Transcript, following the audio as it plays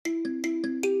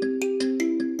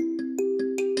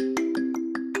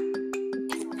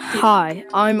Hi,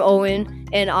 I'm Owen,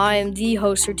 and I am the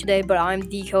host for today, but I'm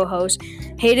the co-host.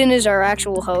 Hayden is our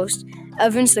actual host,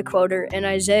 Evan's the quoter, and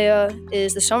Isaiah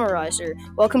is the summarizer.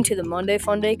 Welcome to the Monday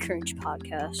Fun Day Cringe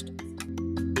podcast.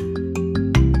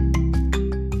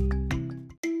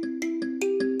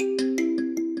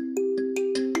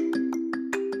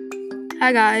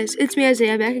 Hi guys, it's me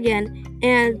Isaiah back again,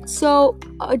 and so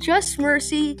Just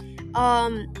Mercy,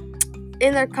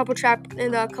 in the couple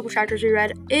chapters we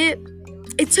read,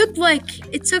 it took like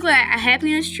a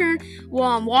happiness turn.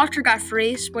 Walter got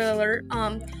free. Spoiler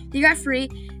alert. He got free,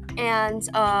 and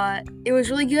it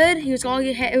was really good. It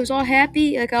was all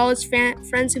happy. Like all his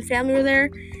friends and family were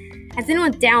there. And then it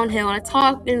went downhill, and I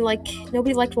talked, and like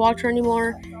nobody liked Walter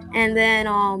anymore. And then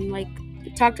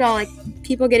it talked about like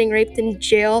people getting raped in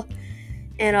jail.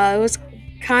 And it was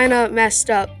kind of messed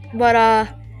up. But,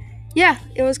 yeah,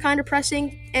 it was kind of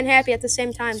depressing and happy at the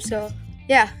same time. So,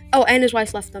 yeah. Oh, and his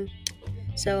wife left him.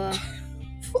 So,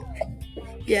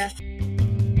 yeah.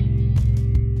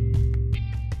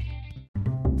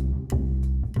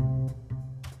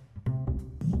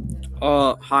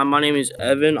 Hi, my name is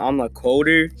Evan. I'm the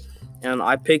quoter, and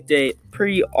I picked a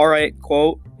pretty alright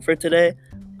quote for today.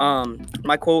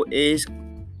 My quote is,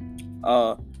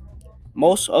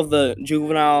 most of the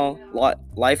juvenile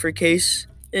lifer cases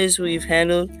we've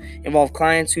handled involve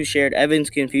clients who shared Evan's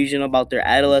confusion about their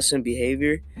adolescent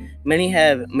behavior. Many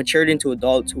have matured into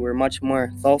adults who were much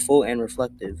more thoughtful and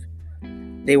reflective.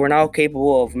 They were now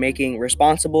capable of making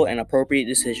responsible and appropriate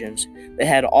decisions. They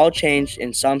had all changed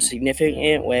in some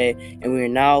significant way, and we are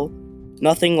now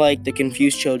nothing like the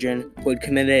confused children who had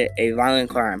committed a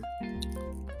violent crime.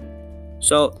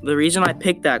 So the reason I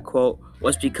picked that quote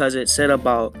was because it said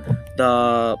about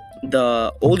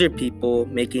the older people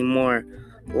making more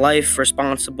life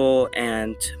responsible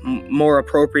and more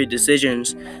appropriate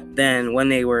decisions than when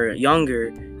they were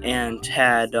younger and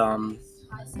had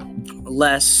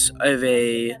less of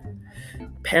a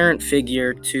parent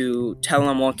figure to tell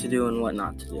them what to do and what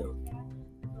not to do.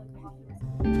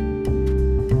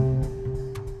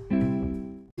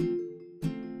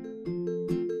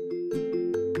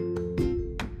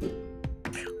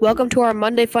 Welcome to our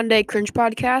Monday Fun Day Cringe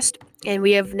podcast, and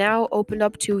we have now opened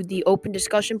up to the open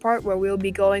discussion part where we'll be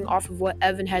going off of what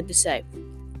Evan had to say.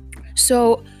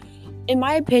 So, in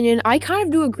my opinion, I kind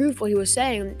of do agree with what he was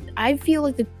saying. I feel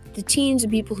like the teens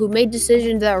and people who made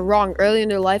decisions that are wrong early in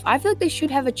their life, I feel like they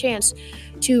should have a chance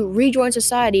to rejoin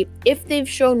society if they've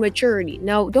shown maturity.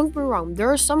 Now, don't get me wrong,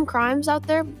 there are some crimes out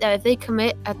there that if they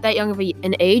commit at that young of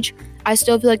an age, I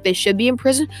still feel like they should be in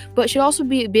prison, but it should also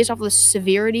be based off of the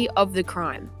severity of the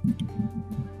crime.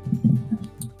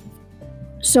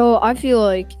 So I feel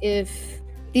like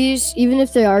even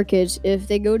if they are kids, if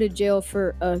they go to jail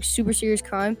for a super serious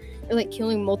crime or like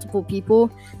killing multiple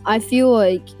people, I feel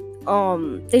like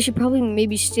they should probably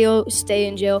maybe still stay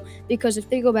in jail, because if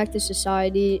they go back to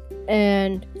society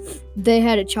and they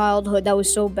had a childhood that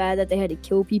was so bad that they had to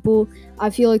kill people,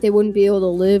 I feel like they wouldn't be able to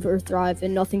live or thrive,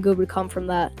 and nothing good would come from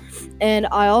that. And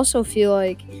I also feel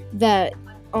like that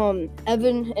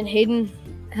Evan and Hayden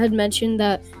had mentioned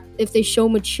that if they show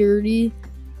maturity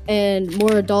and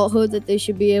more adulthood, that they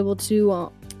should be able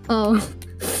to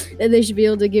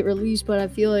get released. But I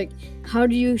feel like, how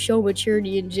do you show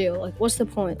maturity in jail? Like, what's the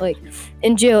point? Like,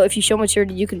 in jail, if you show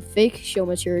maturity, you can fake show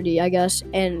maturity, I guess,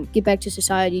 and get back to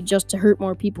society just to hurt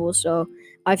more people. So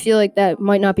I feel like that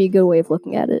might not be a good way of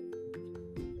looking at it.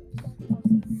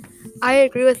 I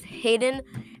agree with Hayden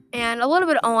and a little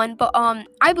bit of Owen, but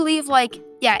I believe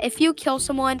if you kill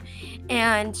someone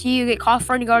and you get caught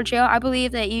for it and you go to jail, I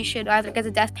believe that you should either get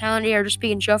the death penalty or just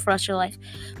be in jail for the rest of your life.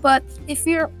 But if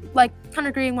you're kind of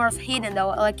agreeing more with Hayden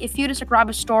though, if you just rob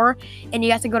a store and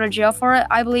you have to go to jail for it,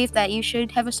 I believe that you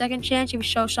should have a second chance if you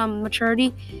show some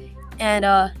maturity. And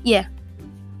yeah.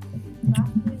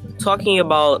 Talking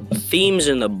about themes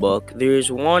in the book,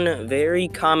 there's one very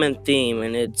common theme,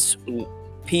 and it's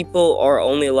people are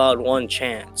only allowed one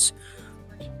chance.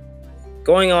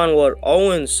 Going on what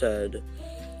Owen said,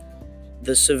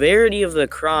 the severity of the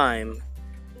crime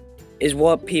is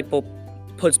what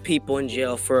puts people in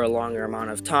jail for a longer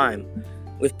amount of time.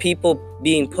 With people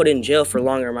being put in jail for a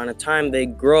longer amount of time, they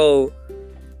grow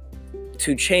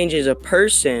to change as a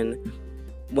person.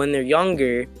 When they're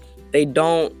younger, they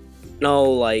don't know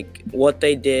what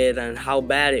they did and how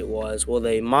bad it was. Well,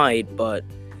 they might, but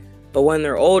when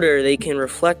they're older, they can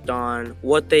reflect on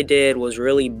what they did was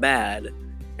really bad,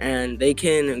 and they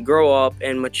can grow up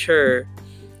and mature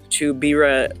to be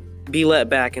let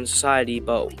back in society.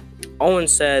 But Owen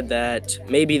said that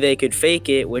maybe they could fake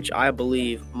it, which I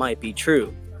believe might be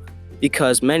true.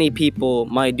 because many people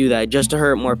might do that just to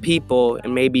hurt more people,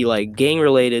 and maybe like gang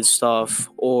related stuff,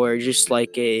 or just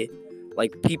like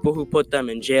people who put them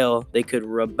in jail, they could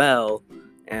rebel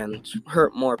and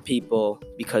hurt more people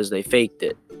because they faked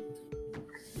it.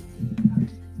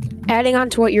 Adding on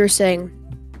to what you're saying,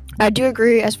 I do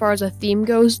agree as far as a theme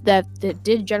goes that it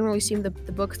did generally seem the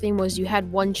book theme was you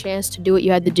had one chance to do what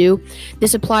you had to do.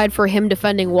 This applied for him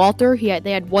defending Walter.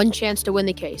 They had one chance to win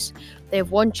the case. They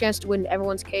have one chance to win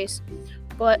everyone's case.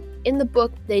 But in the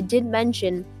book, they did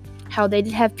mention how they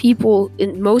did have people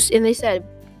and they said,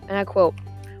 and I quote,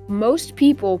 most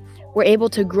people were able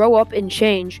to grow up and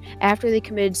change after they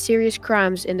committed serious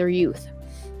crimes in their youth.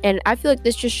 And I feel like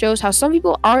this just shows how some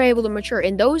people are able to mature,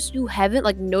 and those who haven't,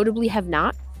 like notably have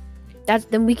not,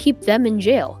 then we keep them in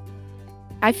jail.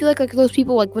 I feel like those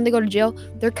people, like when they go to jail,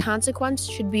 their consequence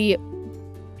should be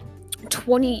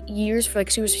 20 years for like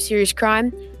super serious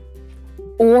crime,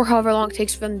 or however long it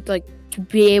takes for them to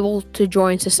be able to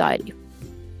join society.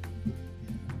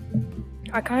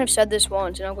 I kind of said this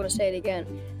once, and I'm going to say it again.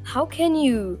 How can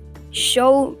you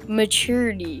show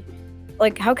maturity?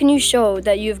 Like, how can you show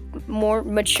that you've more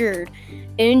matured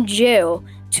in jail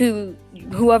to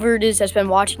whoever it is that's been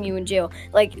watching you in jail?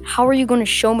 Like, how are you going to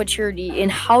show maturity,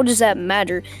 and how does that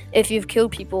matter if you've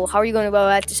killed people? How are you going to go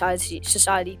back to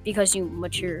society because you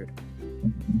matured?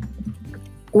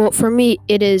 Well, for me,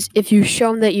 it is if you've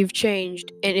shown that you've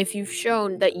changed, and if you've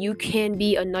shown that you can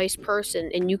be a nice person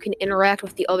and you can interact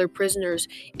with the other prisoners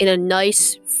in a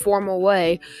nice, formal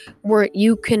way where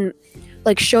you can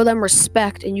show them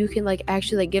respect, and you can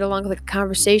actually get along with a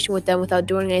conversation with them without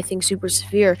doing anything super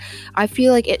severe. I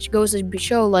feel like it goes to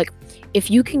show if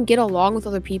you can get along with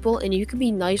other people and you can be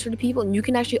nicer to people and you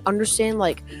can actually understand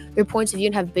their points of view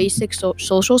and have basic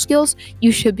social skills,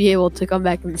 you should be able to come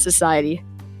back into society.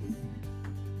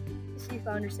 See if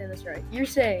I understand this right. You're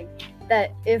saying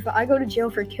that if I go to jail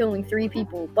for killing 3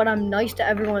 people, but I'm nice to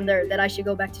everyone there, that I should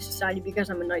go back to society because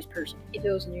I'm a nice person. If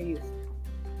it was in your youth.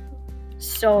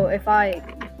 So if I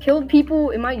killed people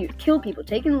in my youth,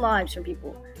 taking lives from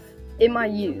people in my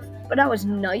youth, but I was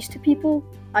nice to people,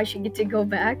 I should get to go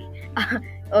back?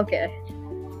 Okay.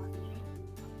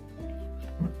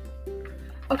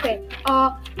 Okay,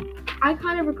 I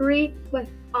kind of agree with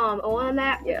Owen on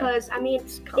that, because I mean,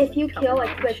 if you kill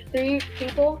 3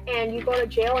 people and you go to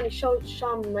jail and you show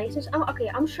some niceness,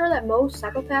 I'm sure that most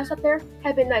psychopaths up there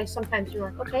have been nice sometimes. You're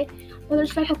like, okay, well, they're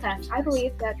psychopaths. I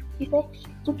believe that people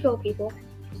who kill people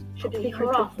should be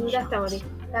thrown off from the death penalty.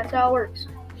 That's how it works.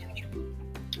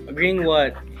 Agreeing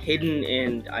what Hayden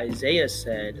and Isaiah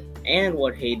said, and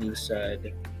what Hayden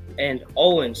said, and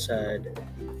Owen said,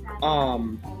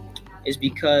 is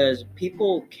because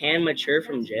people can mature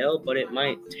from jail, but it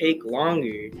might take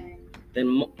longer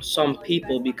than some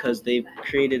people because they've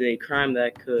created a crime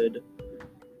that could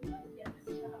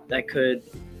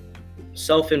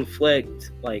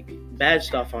self-inflict bad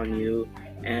stuff on you.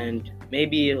 And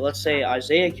maybe, let's say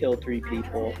Isaiah killed 3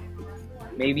 people.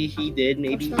 Maybe he did,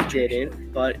 maybe he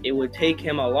didn't, but it would take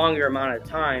him a longer amount of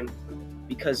time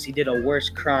because he did a worse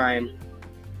crime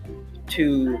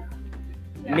to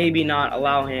maybe not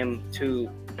allow him to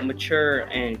mature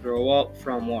and grow up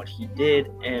from what he did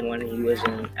and when he was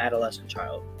an adolescent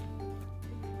child.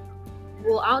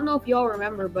 Well, I don't know if y'all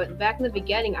remember, but back in the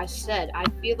beginning, I said I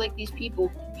feel like these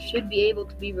people should be able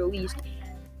to be released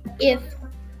if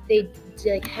they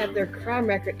have their crime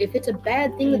record. If it's a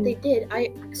bad thing that they did, I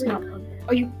agree. It's not.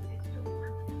 Are you?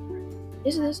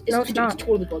 Isn't this? No, it's not. It's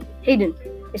totally bugged. Hayden.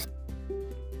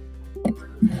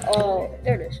 Oh,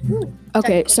 there it is.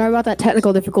 Okay, sorry about that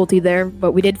technical difficulty there,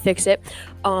 but we did fix it.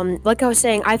 Like I was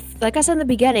saying, I said in the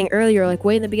beginning earlier,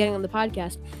 way in the beginning of the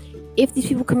podcast, if these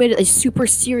people committed a super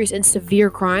serious and severe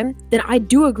crime, then I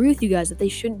do agree with you guys that they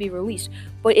shouldn't be released.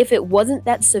 But if it wasn't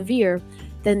that severe,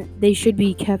 then they should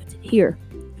be kept here.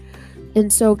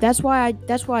 And so that's why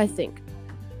I think.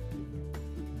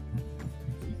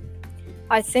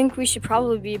 I think we should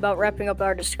probably be about wrapping up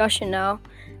our discussion now.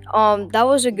 That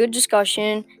was a good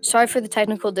discussion. Sorry for the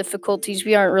technical difficulties.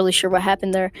 We aren't really sure what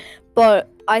happened there. But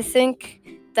I think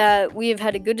that we have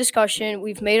had a good discussion.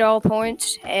 We've made all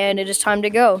points, and it is time to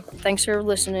go. Thanks for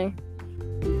listening.